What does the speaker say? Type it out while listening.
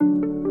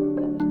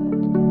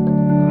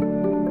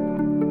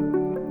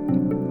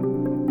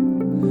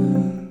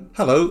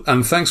Hello,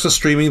 and thanks for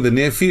streaming The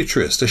Near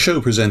Futurist, a show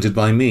presented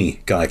by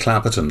me, Guy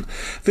Clapperton.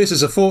 This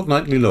is a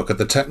fortnightly look at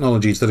the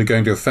technologies that are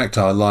going to affect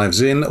our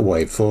lives in,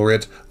 wait for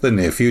it, the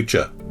near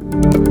future.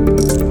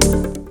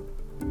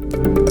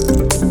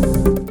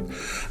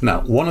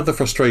 Now, one of the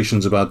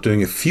frustrations about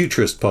doing a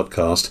futurist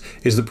podcast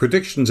is that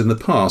predictions in the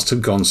past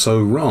have gone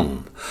so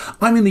wrong.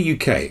 I'm in the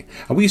UK,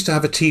 and we used to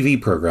have a TV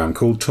programme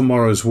called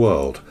Tomorrow's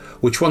World,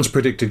 which once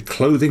predicted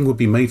clothing would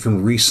be made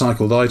from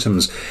recycled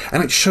items,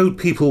 and it showed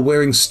people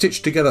wearing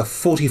stitched together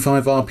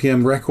 45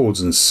 RPM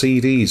records and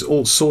CDs,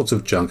 all sorts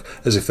of junk,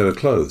 as if they were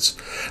clothes.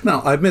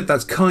 Now, I admit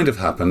that's kind of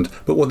happened,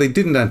 but what they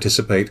didn't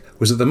anticipate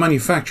was that the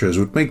manufacturers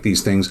would make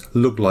these things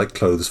look like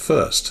clothes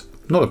first.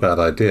 Not a bad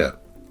idea.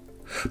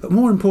 But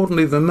more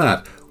importantly than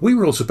that, we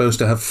were all supposed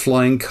to have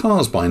flying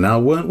cars by now,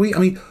 weren't we? I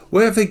mean,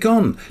 where have they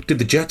gone? Did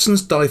the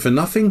Jetsons die for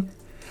nothing?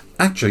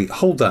 Actually,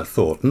 hold that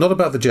thought. Not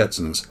about the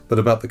Jetsons, but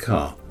about the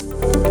car.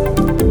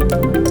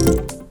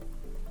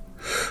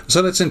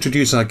 So let's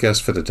introduce our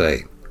guest for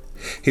today.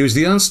 He was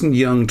the Ernst &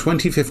 Young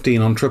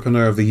 2015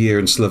 Entrepreneur of the Year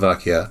in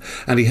Slovakia,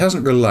 and he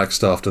hasn't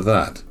relaxed after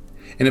that.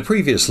 In a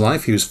previous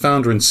life, he was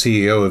founder and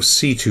CEO of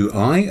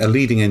C2I, a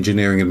leading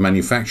engineering and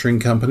manufacturing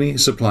company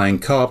supplying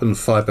carbon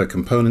fibre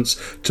components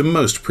to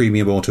most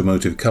premium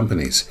automotive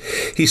companies.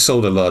 He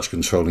sold a large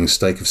controlling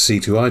stake of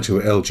C2I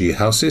to LG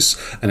Houses,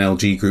 an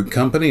LG Group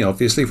company,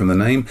 obviously from the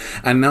name,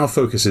 and now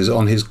focuses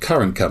on his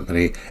current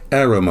company,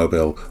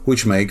 Aeromobile,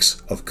 which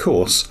makes, of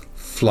course,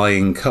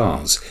 flying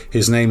cars.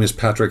 His name is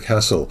Patrick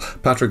Hessel.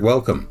 Patrick,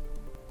 welcome.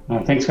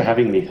 Thanks for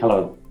having me.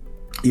 Hello.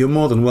 You're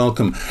more than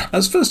welcome.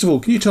 First of all,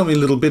 can you tell me a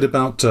little bit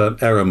about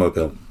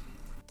Aeromobile?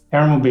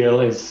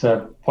 Aeromobile is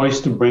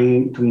poised to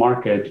bring to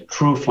market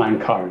true flying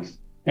cars.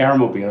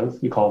 Aeromobiles,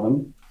 we call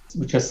them,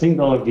 which are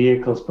single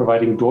vehicles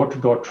providing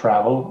door-to-door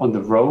travel on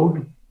the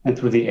road and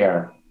through the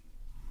air.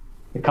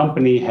 The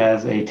company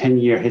has a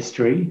 10-year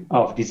history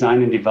of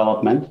design and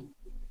development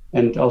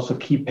and also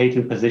key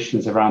patent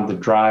positions around the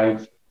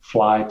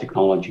drive-fly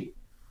technology.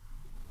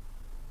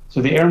 So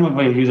the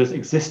Aeromobile uses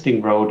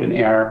existing road and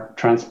air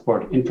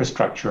transport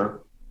infrastructure,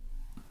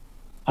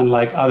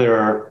 unlike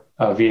other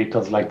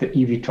vehicles like the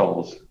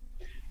eVTOLs,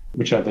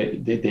 which are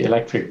the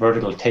electric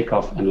vertical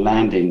takeoff and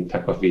landing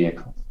type of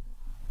vehicles.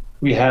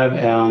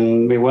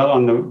 We're well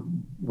on the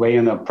way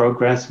in the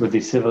progress with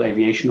the Civil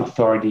Aviation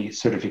Authority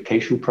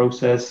certification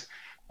process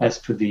as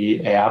to the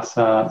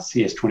EASA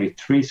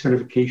CS23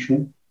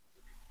 certification.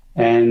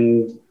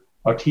 And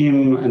our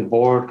team and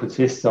board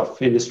consists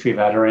of industry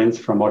veterans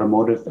from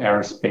automotive,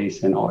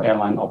 aerospace, and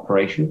airline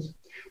operations.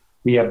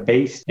 We are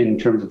based in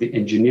terms of the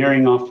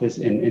engineering office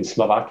in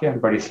Slovakia,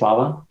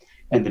 Bratislava,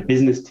 and the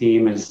business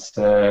team is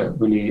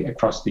really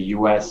across the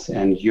US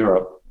and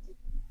Europe.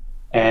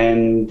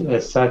 And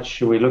as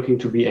such, we're looking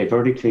to be a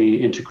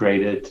vertically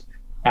integrated,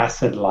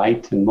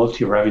 asset-light, and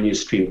multi-revenue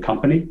stream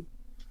company,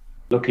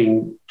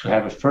 looking to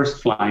have a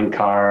first flying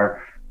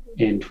car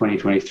in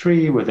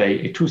 2023 with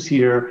a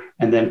two-seater,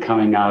 and then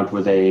coming out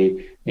with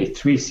a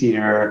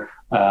three-seater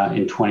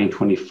in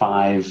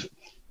 2025.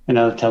 And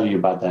I'll tell you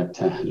about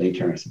that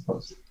later, I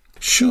suppose.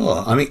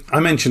 Sure. I mean, I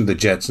mentioned the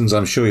Jetsons.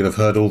 I'm sure you'll have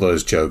heard all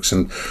those jokes.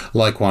 And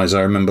likewise, I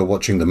remember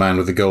watching The Man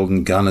with the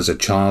Golden Gun as a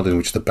child, in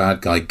which the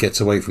bad guy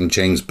gets away from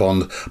James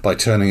Bond by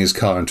turning his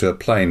car into a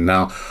plane.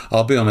 Now,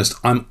 I'll be honest,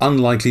 I'm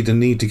unlikely to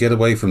need to get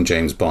away from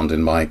James Bond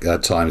in my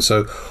time.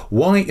 So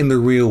why in the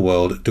real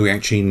world do we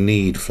actually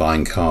need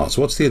flying cars?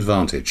 What's the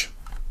advantage?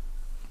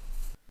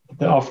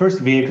 Our first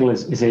vehicle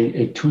is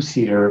a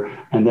two-seater,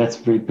 and that's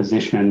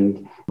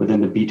repositioned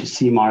within the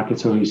B2C market.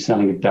 So you're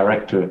selling it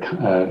direct to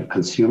a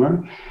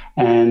consumer.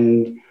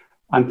 And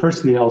I'm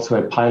personally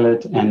also a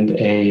pilot, and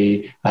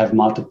I have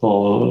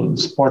multiple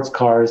sports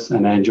cars,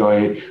 and I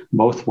enjoy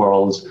both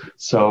worlds.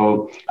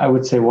 So I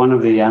would say one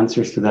of the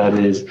answers to that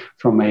is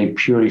from a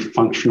purely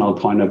functional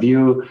point of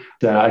view,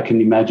 that I can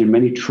imagine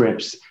many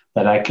trips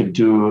that I could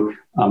do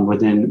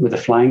with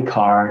a flying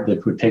car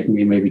that would take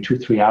me maybe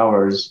 2-3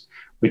 hours,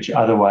 which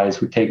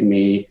otherwise would take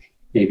me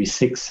maybe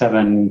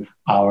 6-7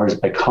 hours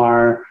by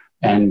car,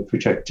 and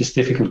which are just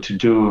difficult to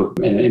do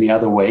in any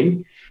other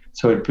way.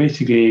 So it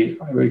basically,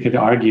 we could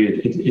argue,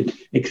 it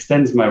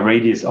extends my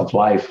radius of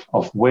life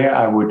of where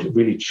I would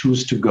really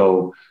choose to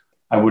go.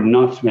 I would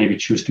not maybe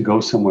choose to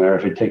go somewhere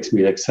if it takes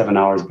me like 7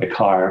 hours by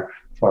car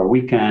for a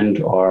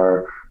weekend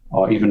or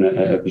even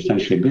a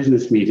potentially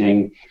business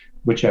meeting,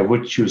 which I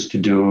would choose to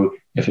do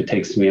if it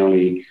takes me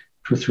only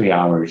 2-3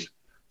 hours.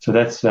 So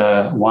that's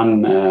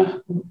one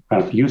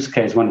kind of use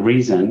case, one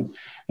reason.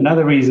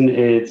 Another reason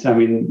is,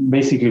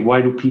 basically,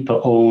 why do people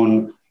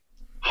own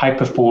high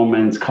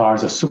performance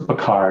cars or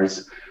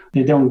supercars?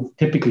 They don't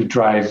typically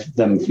drive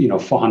them,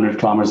 400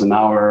 kilometers an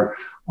hour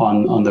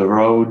on the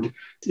road.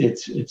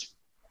 It's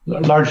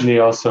largely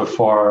also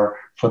for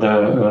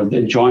the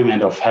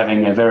enjoyment of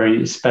having a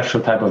very special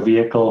type of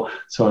vehicle.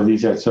 So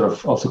these are sort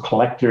of also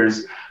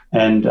collectors,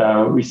 and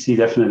we see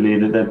definitely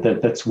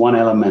that's one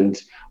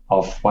element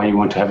of why you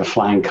want to have a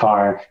flying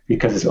car,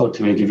 because it's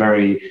ultimately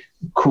very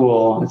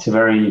cool. It's a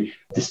very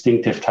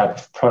distinctive type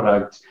of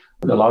product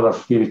with a lot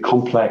of really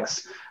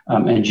complex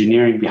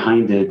engineering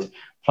behind it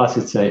plus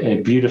it's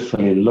a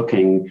beautifully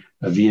looking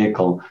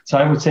vehicle. So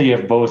I would say you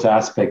have both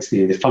aspects,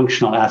 the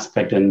functional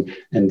aspect and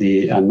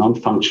the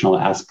non-functional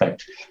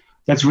aspect.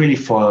 That's really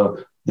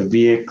for the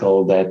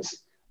vehicle that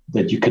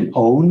you can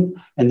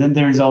own. And then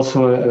there is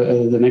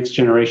also the next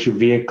generation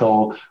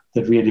vehicle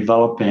that we are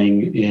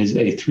developing is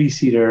a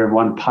 3-seater,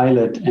 1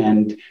 pilot,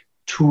 and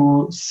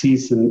 2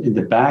 seats in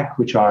the back,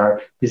 which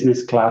are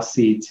business class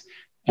seats.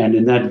 And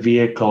in that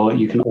vehicle,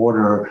 you can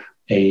order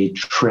a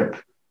trip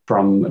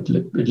from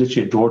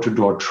literally a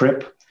door-to-door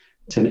trip.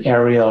 It's an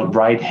aerial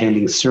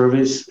ride-hailing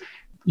service.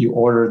 You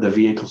order the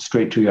vehicle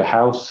straight to your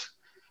house.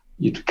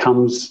 It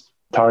comes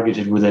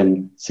targeted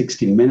within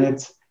 60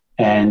 minutes.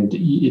 And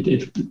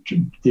it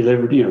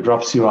delivered,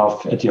 drops you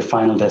off at your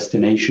final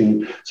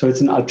destination. So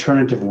it's an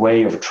alternative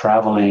way of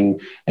traveling,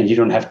 and you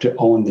don't have to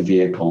own the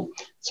vehicle.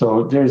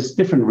 So there's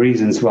different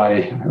reasons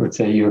why I would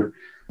say you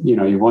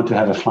want to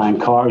have a flying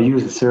car or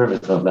use the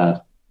service of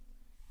that.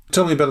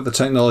 Tell me about the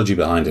technology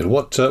behind it.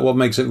 What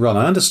makes it run?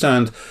 I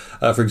understand,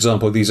 for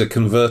example, these are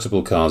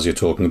convertible cars you're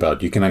talking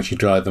about. You can actually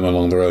drive them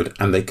along the road,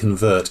 and they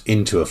convert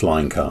into a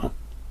flying car.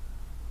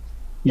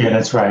 Yeah,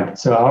 that's right.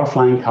 So our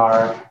flying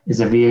car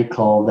is a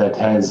vehicle that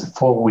has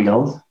 4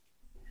 wheels.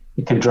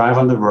 It can drive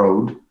on the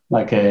road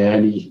like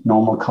any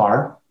normal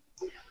car.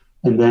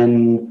 And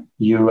then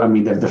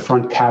the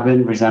front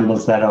cabin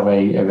resembles that of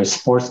a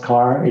sports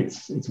car.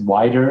 It's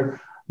wider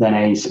than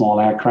a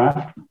small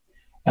aircraft.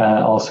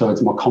 Also,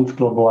 it's more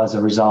comfortable as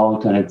a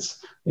result, and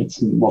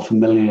it's more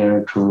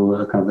familiar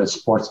to kind of the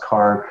sports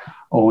car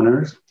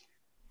owners.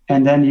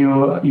 And then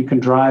you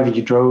can drive.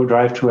 You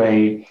drive to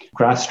a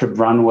grass strip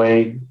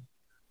runway,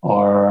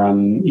 or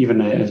even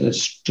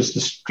just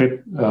a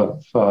strip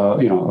of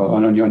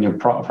on your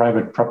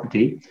private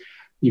property.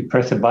 You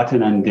press a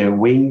button, and the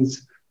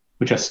wings,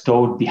 which are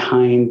stowed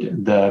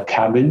behind the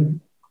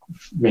cabin,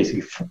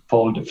 basically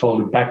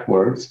folded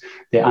backwards,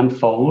 they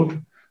unfold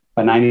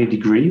by 90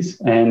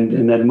 degrees, and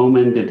in that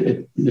moment,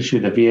 it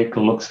literally the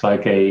vehicle looks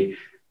like it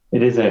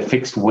is a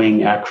fixed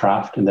wing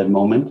aircraft. In that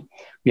moment,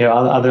 we have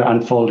other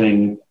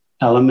unfolding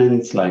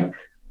elements like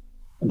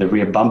the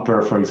rear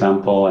bumper, for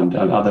example, and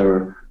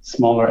other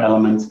smaller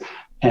elements.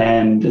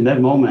 And in that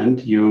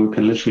moment, you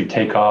can literally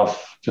take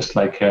off just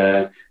like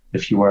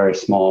if you were a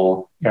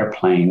small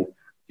airplane.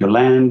 You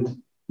land,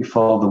 you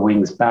follow the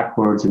wings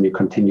backwards, and you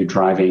continue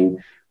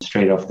driving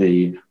straight off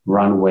the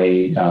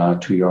runway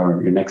to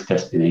your next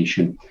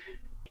destination.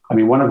 I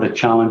mean, one of the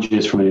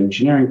challenges from an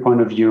engineering point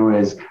of view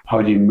is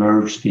how do you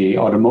merge the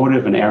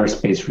automotive and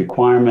aerospace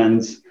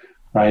requirements,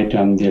 right?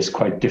 There's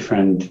quite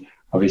different,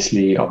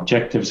 obviously,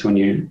 objectives when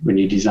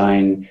you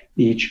design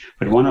each.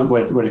 But one of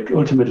what it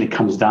ultimately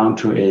comes down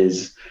to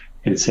is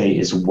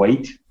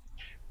weight.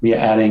 We are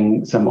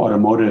adding some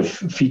automotive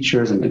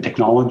features and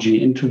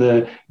technology into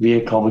the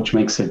vehicle, which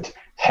makes it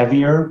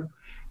heavier.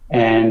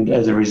 And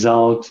as a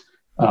result,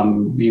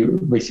 you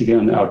basically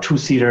on our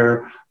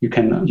 2-seater, you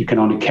can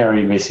only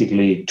carry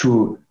basically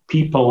 2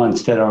 people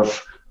instead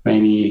of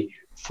maybe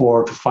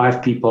 4 to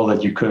 5 people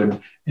that you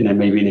could in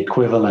maybe an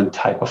equivalent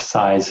type of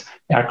size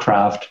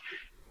aircraft.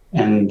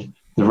 And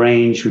the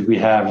range we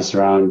have is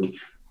around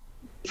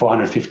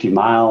 450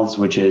 miles,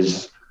 which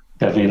is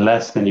definitely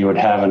less than you would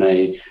have in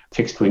a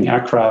fixed-wing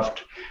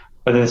aircraft.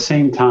 But at the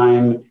same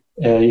time,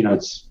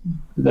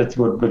 that's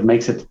what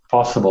makes it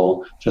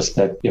possible, just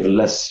that you have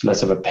less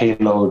of a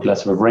payload,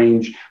 less of a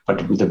range,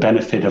 but with the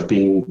benefit of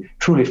being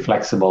truly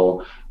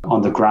flexible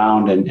on the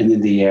ground and in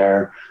the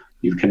air.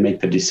 You can make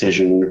the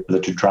decision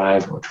whether to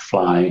drive or to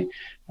fly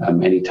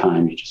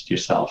anytime, just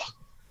yourself.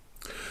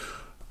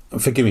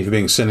 Forgive me for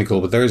being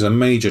cynical, but there is a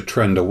major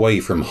trend away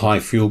from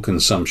high fuel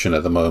consumption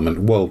at the moment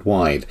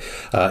worldwide,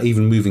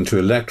 even moving to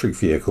electric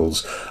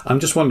vehicles. I'm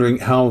just wondering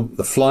how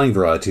the flying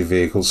variety of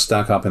vehicles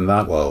stack up in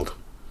that world.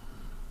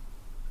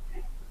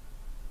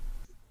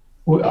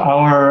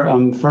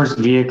 Our first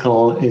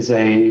vehicle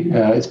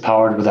is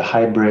powered with a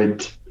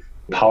hybrid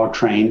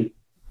powertrain.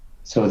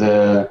 So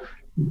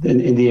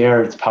in the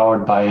air, it's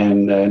powered by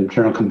an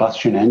internal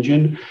combustion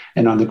engine,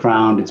 and on the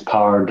ground, it's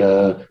powered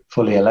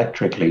fully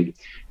electrically.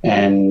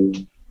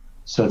 And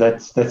so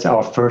that's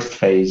our first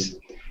phase.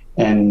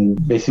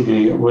 And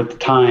basically, with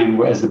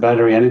time, as the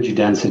battery energy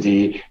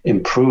density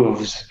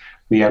improves,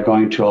 we are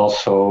going to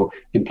also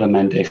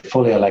implement a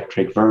fully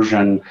electric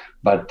version,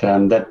 but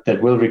that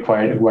will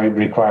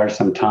require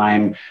some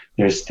time.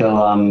 There's still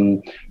a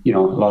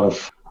lot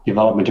of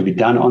development to be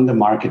done on the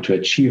market to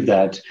achieve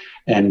that,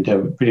 and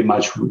pretty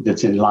much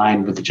that's in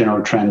line with the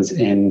general trends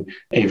in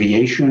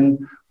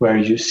aviation, where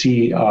you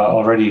see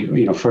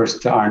already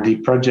first R&D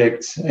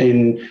projects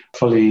in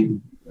fully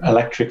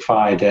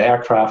electrified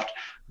aircraft,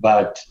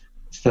 but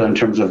still in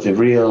terms of the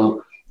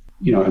real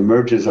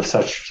emergence of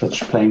such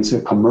planes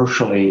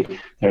commercially,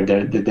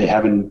 they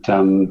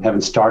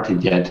haven't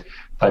started yet.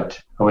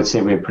 But I would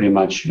say we're very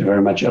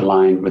much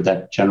aligned with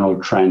that general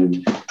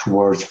trend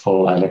towards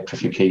full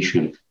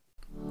electrification.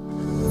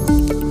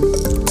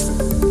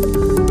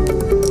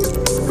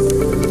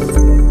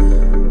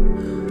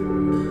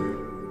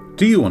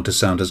 Do you want to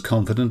sound as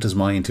confident as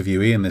my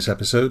interviewee in this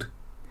episode?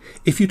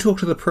 If you talk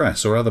to the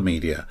press or other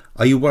media,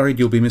 are you worried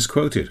you'll be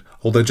misquoted,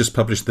 or they'll just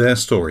publish their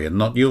story and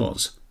not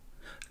yours?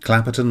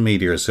 Clapperton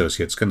Media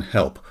Associates can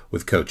help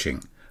with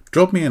coaching.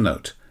 Drop me a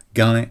note,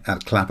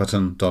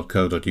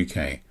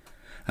 guy@clapperton.co.uk,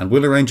 and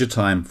we'll arrange a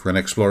time for an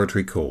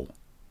exploratory call.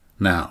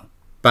 Now,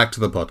 back to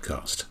the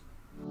podcast.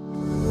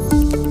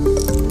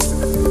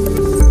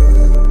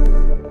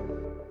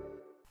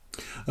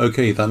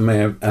 Okay, that may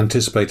have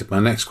anticipated my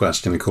next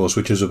question, of course,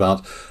 which is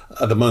about,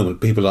 at the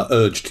moment, people are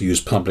urged to use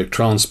public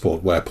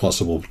transport where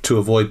possible to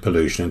avoid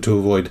pollution and to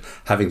avoid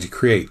having to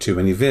create too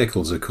many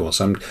vehicles, of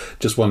course. I'm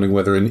just wondering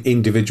whether an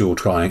individual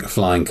trying a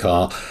flying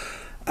car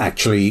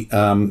actually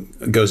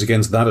goes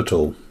against that at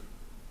all.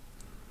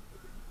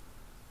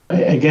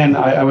 Again,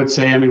 I would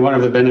say, one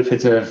of the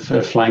benefits of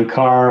a flying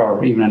car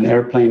or even an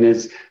airplane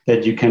is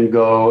that you can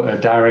go a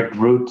direct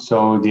route.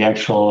 So the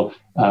actual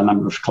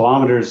number of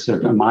kilometers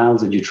or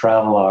miles that you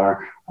travel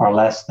are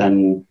less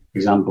than, for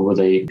example,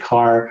 with a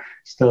car.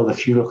 Still, the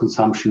fuel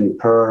consumption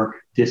per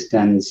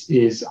distance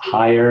is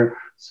higher.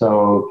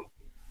 So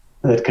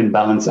that can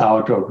balance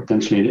out or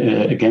potentially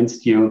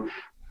against you.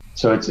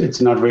 So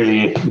it's not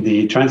really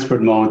the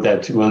transport mode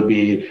that will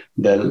be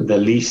the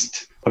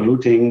least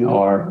polluting,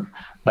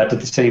 but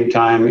at the same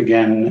time,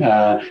 again,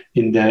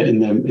 in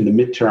the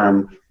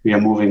midterm, we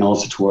are moving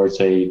also towards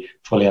a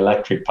fully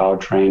electric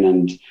powertrain,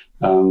 and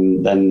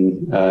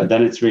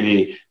then it's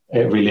really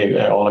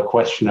all a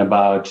question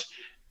about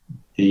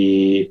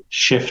the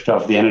shift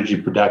of the energy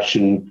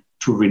production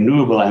to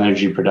renewable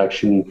energy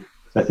production.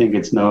 I think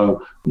it's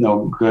no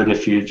good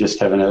if you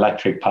just have an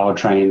electric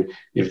powertrain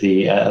if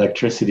the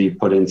electricity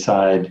put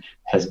inside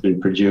has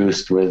been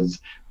produced with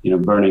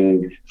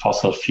burning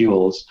fossil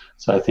fuels.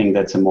 So I think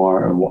that's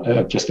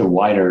just a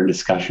wider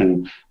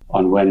discussion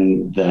on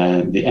when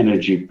the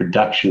energy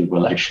production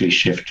will actually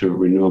shift to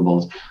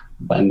renewables.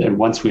 And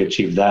once we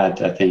achieve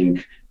that, I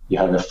think you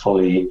have a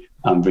fully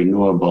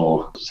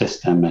renewable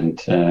system,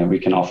 and we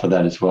can offer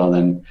that as well.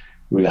 And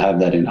we'll have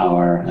that in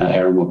our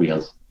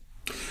aeromobiles.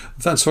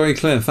 That's very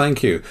clear,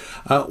 thank you.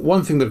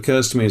 One thing that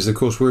occurs to me is, of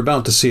course, we're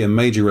about to see a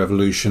major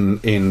revolution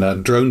in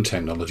drone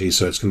technology,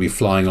 so it's going to be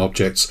flying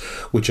objects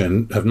which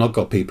have not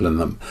got people in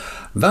them.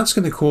 That's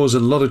going to cause a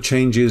lot of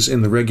changes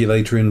in the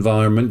regulatory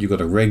environment. You've got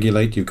to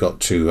regulate, you've got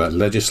to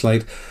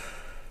legislate.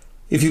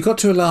 If you've got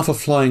to allow for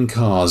flying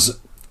cars,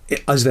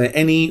 is there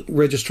any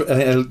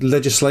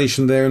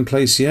legislation there in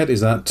place yet? Is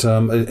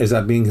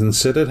that being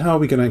considered? How are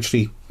we going to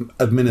actually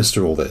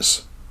administer all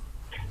this?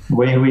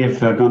 Way we have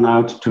gone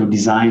out to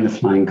design the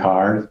flying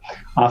car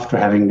after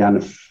having done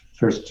a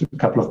first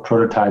couple of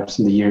prototypes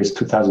in the years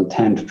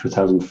 2010 to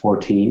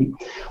 2014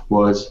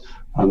 was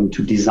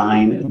to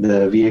design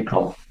the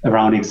vehicle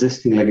around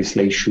existing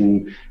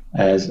legislation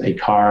as a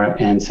car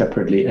and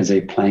separately as a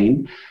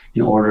plane,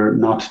 in order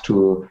not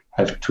to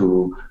have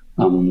to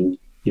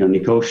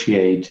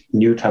negotiate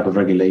new type of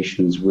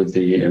regulations with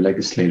the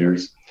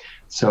legislators.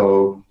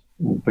 So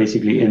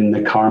basically in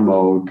the car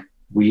mode,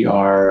 we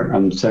are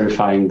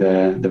certifying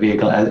the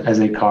vehicle as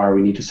a car.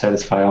 We need to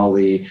satisfy all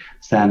the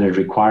standard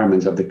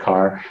requirements of the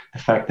car. The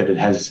fact that it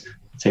has,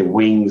 say,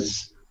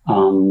 wings,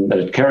 that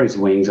it carries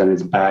wings on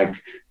its back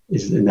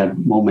is in that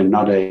moment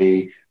not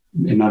an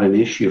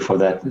issue for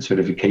that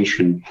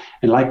certification.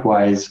 And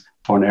likewise,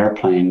 for an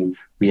airplane,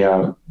 we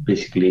are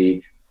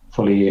basically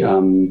fully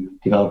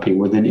developing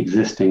within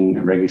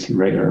existing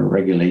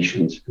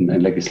regulations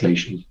and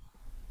legislation.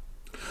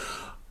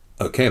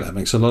 Okay, that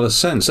makes a lot of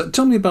sense.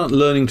 Tell me about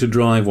learning to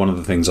drive. One of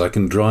the things, I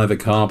can drive a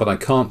car, but I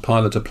can't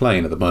pilot a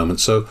plane at the moment.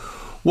 So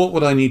what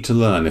would I need to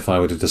learn if I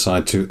were to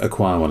decide to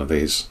acquire one of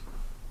these?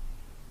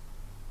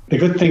 The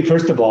good thing,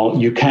 first of all,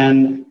 you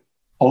can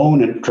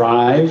own and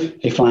drive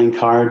a flying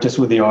car just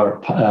with your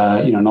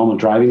normal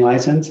driving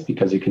license,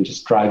 because you can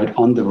just drive it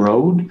on the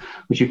road,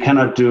 which you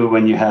cannot do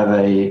when you have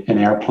an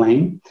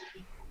airplane.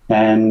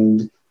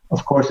 And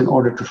of course, in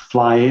order to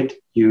fly it,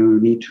 you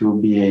need to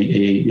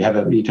have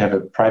a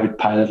private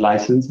pilot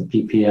license, a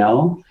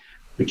PPL,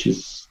 which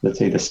is, let's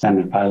say, the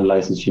standard pilot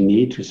license you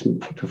need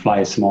to fly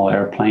a small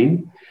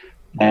airplane.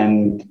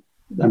 And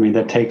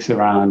that takes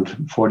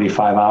around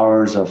 45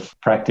 hours of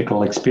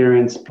practical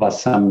experience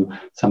plus some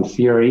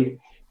theory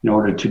in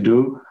order to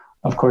do.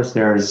 Of course,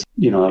 there's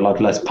a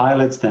lot less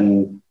pilots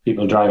than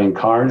people driving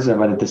cars,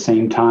 but at the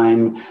same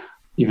time,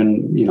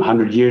 even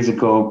 100 years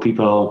ago,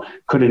 people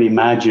couldn't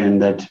imagine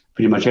that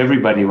pretty much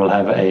everybody will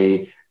have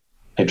a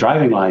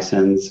driving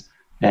license.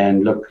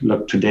 And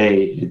look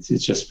today, it's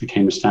just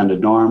became a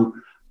standard norm.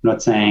 I'm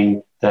not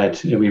saying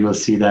that we will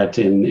see that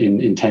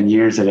in 10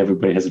 years that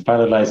everybody has a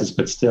pilot license,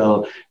 but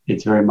still,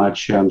 it's very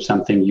much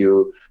something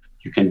you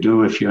can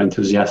do if you're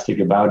enthusiastic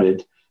about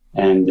it,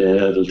 and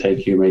it'll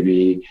take you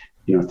maybe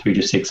 3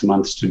 to 6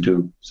 months to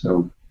do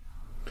so.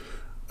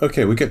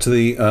 Okay, we get to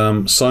the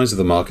size of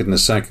the market in a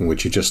second,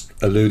 which you just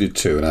alluded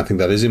to, and I think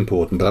that is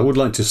important, but I would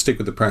like to stick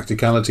with the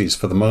practicalities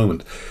for the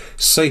moment.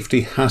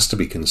 Safety has to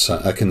be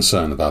a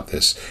concern about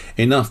this.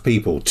 Enough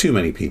people, too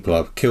many people,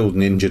 are killed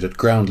and injured at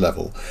ground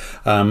level.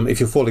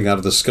 If you're falling out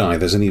of the sky,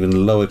 there's an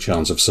even lower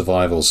chance of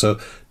survival. So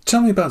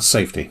tell me about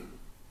safety.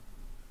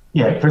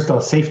 Yeah, first of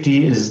all,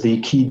 safety is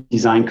the key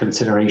design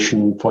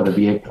consideration for the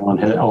vehicle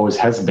and always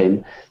has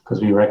been,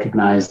 because we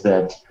recognize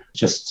that it's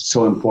just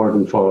so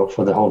important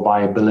for the whole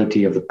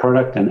viability of the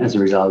product and as a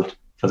result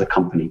for the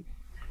company.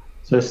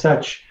 So as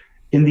such,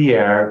 in the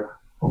air,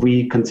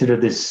 we consider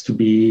this to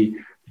be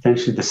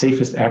potentially the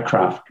safest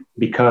aircraft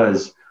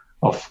because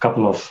of a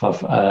couple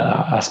of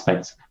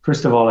aspects.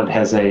 First of all, it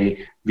has a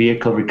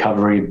vehicle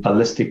recovery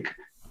ballistic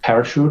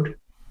parachute,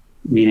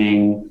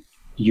 meaning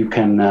you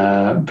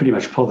can pretty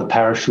much pull the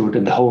parachute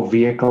and the whole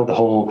vehicle, the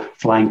whole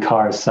flying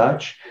car as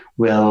such,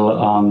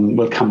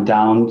 will come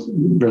down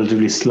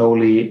relatively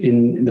slowly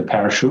in the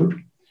parachute.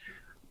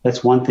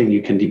 That's one thing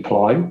you can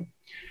deploy.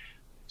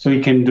 So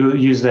you can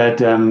use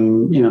that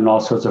in all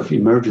sorts of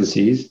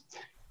emergencies.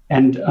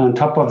 And on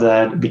top of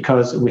that,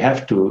 because we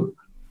have to,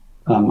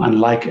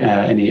 unlike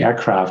any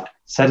aircraft,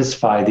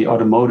 satisfy the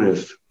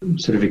automotive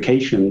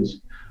certifications,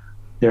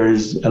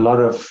 there's a lot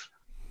of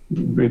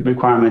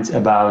requirements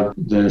about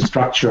the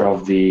structure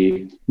of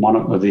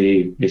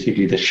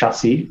basically the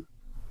chassis.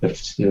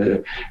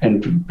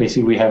 And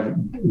basically we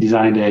have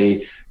designed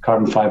a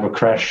carbon fiber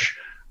crash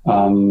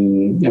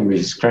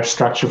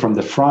structure from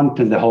the front,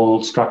 and the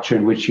whole structure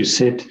in which you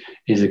sit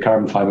is a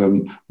carbon fiber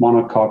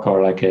monocoque,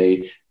 or like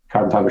a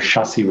carbon fiber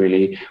chassis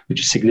really, which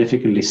is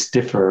significantly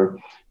stiffer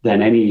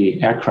than any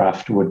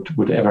aircraft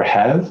would ever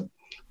have,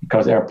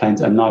 because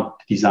airplanes are not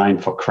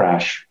designed for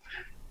crash,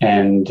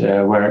 and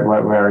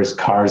whereas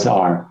cars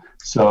are.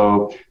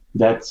 So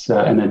that's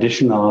an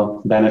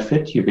additional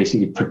benefit. You're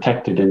basically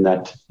protected in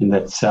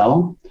that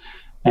cell.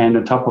 And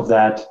on top of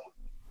that,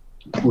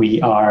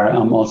 we are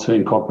also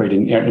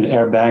incorporating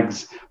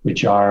airbags,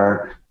 which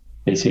are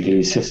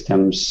basically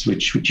systems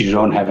which you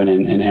don't have in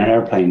an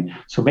airplane.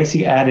 So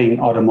basically adding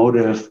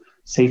automotive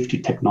safety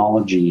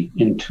technology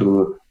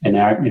into an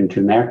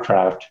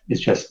aircraft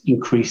is just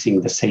increasing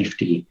the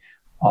safety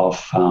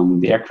of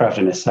the aircraft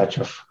and as such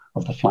of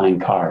the flying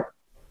car.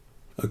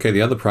 Okay,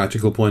 the other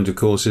practical point, of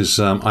course, is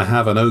I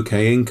have an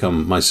okay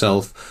income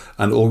myself,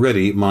 and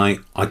already my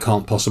 "I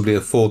can't possibly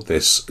afford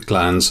this"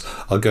 glands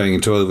are going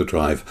into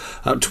overdrive.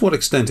 To what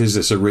extent is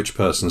this a rich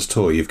person's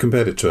toy? You've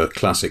compared it to a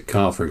classic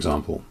car, for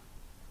example.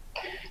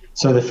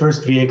 So the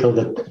first vehicle,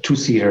 the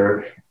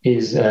two-seater,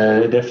 is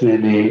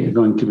definitely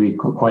going to be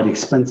quite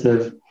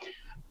expensive.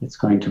 It's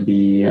going to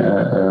be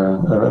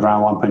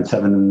around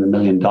 $1.7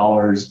 million.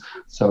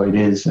 So it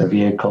is a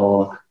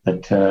vehicle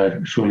that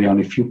surely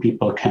only few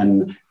people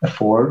can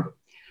afford.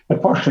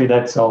 But partially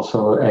that's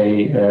also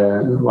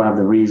one of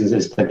the reasons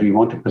is that we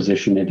want to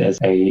position it as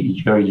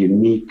a very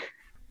unique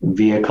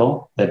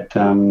vehicle that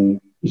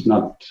is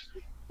not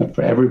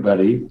for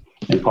everybody.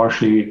 And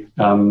partially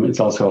it's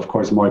also, of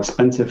course, more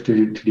expensive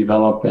to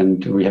develop,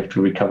 and we have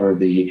to recover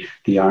the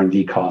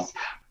R&D costs.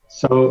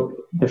 So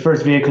the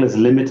first vehicle is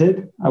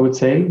limited, I would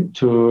say,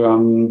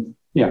 to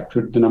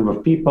the number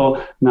of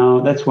people. Now,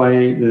 that's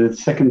why the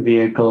second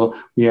vehicle,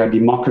 we are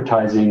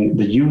democratizing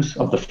the use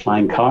of the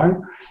flying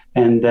car,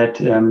 and that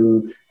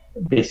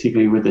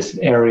basically with this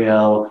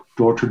aerial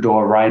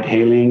door-to-door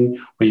ride-hailing,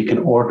 where you can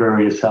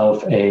order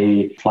yourself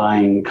a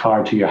flying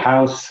car to your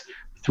house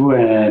through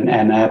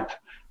an app,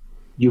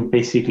 you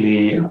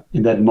basically,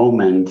 in that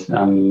moment,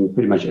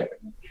 pretty much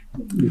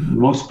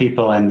most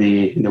people in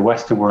the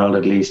Western world,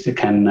 at least,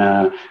 can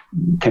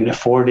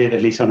afford it,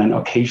 at least on an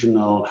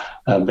occasional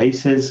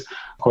basis.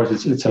 Of course,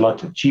 it's a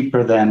lot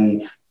cheaper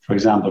than, for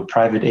example,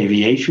 private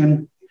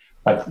aviation,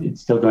 but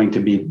it's still going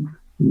to be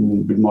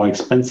more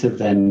expensive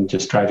than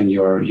just driving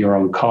your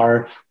own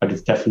car. But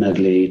it's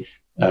definitely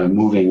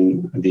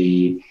moving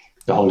the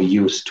whole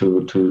use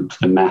to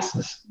the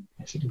masses,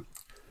 basically.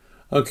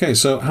 Okay,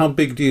 so how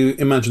big do you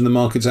imagine the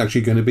market's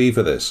actually going to be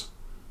for this?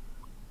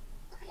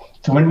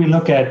 So when we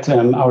look at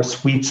our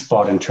sweet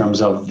spot in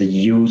terms of the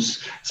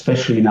use,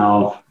 especially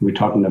now we're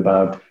talking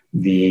about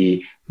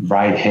the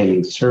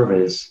ride-hailing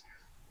service,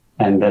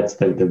 and that's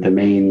the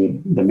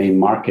main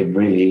market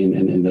really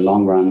in the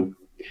long run,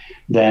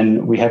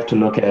 then we have to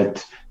look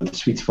at the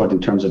sweet spot in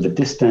terms of the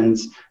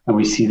distance, and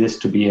we see this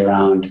to be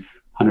around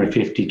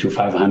 150 to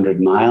 500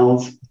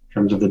 miles in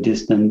terms of the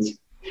distance.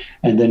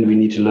 And then we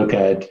need to look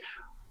at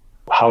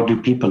how do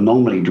people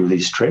normally do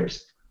these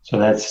trips. So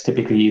that's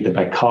typically either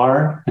by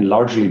car and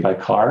largely by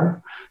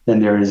car. Then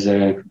there is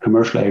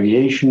commercial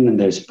aviation and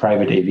there's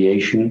private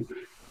aviation.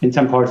 In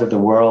some parts of the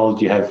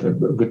world, you have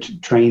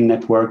good train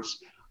networks,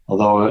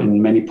 although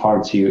in many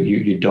parts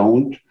you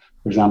don't.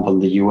 For example, in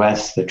the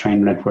US, the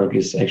train network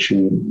is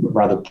actually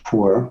rather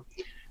poor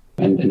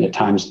and at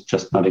times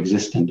just not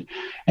existent.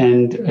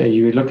 And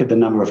you look at the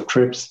number of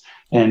trips,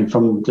 and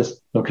from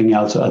just looking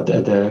also at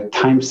the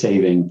time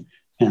saving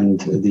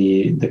and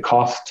the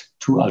cost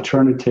to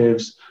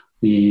alternatives,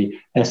 we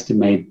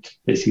estimate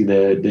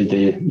basically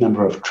the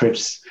number of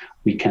trips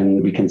we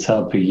can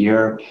sell per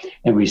year,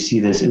 and we see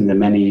this in the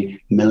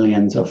many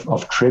millions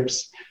of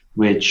trips,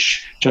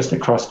 which just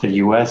across the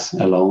US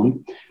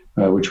alone,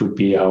 which would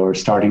be our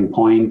starting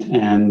point.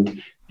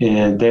 And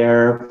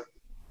there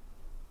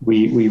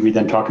we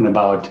then talking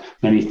about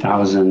many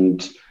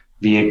thousand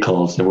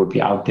vehicles that would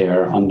be out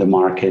there on the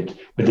market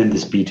within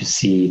this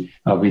B2C,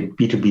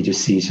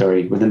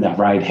 B2B2C, within the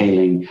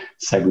ride-hailing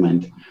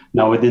segment.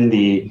 Now, within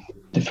the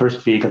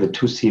first vehicle, the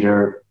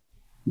two-seater,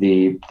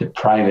 the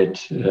private,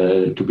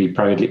 to be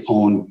privately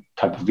owned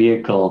type of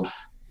vehicle,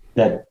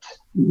 that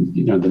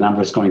the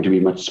number is going to be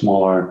much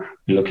smaller.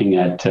 We're looking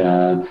at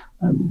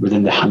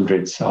within the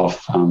hundreds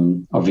of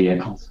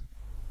vehicles.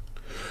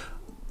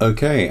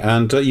 Okay,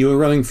 and you were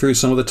running through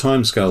some of the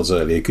timescales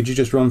earlier. Could you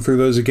just run through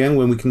those again,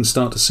 when we can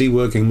start to see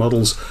working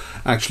models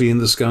actually in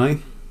the sky?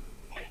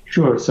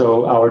 Sure.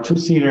 So our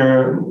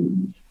two-seater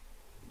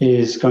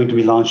is going to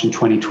be launched in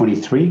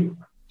 2023.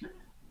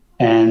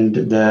 And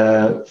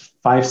the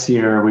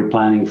five-seater we're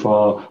planning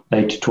for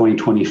late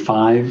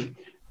 2025,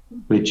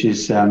 which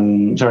is,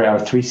 our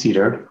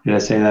three-seater, did I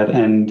say that?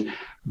 And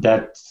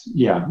that's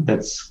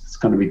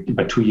going to be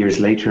about 2 years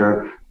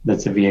later.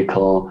 That's a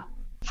vehicle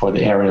for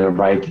the aerial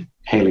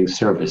ride-hailing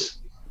service.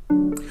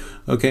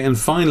 Okay, and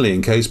finally,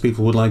 in case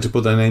people would like to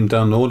put their name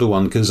down and order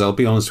one, because I'll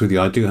be honest with you,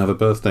 I do have a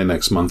birthday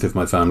next month if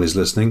my family's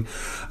listening,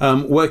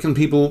 where can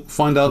people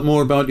find out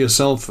more about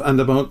yourself and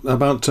about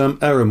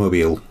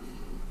Aeromobile?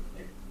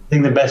 I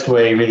think the best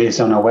way really is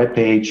on our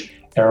webpage,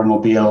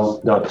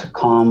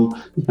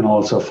 aeromobile.com. You can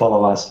also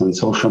follow us on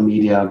social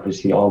media,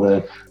 obviously all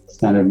the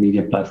standard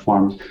media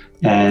platforms,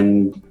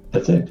 and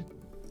that's it.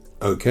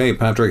 Okay,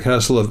 Patrick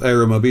Hersel of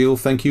Aeromobile,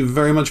 thank you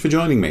very much for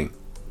joining me.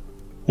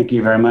 Thank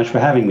you very much for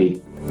having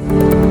me.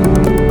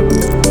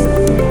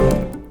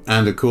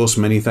 And of course,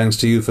 many thanks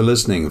to you for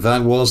listening.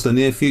 That was the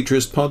Near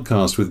Futurist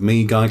podcast with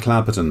me, Guy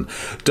Clapperton.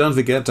 Don't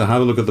forget to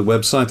have a look at the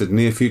website at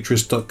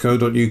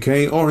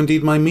nearfuturist.co.uk, or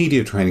indeed my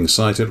media training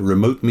site at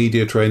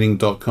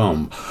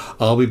remotemediatraining.com.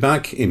 I'll be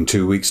back in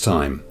 2 weeks'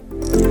 time.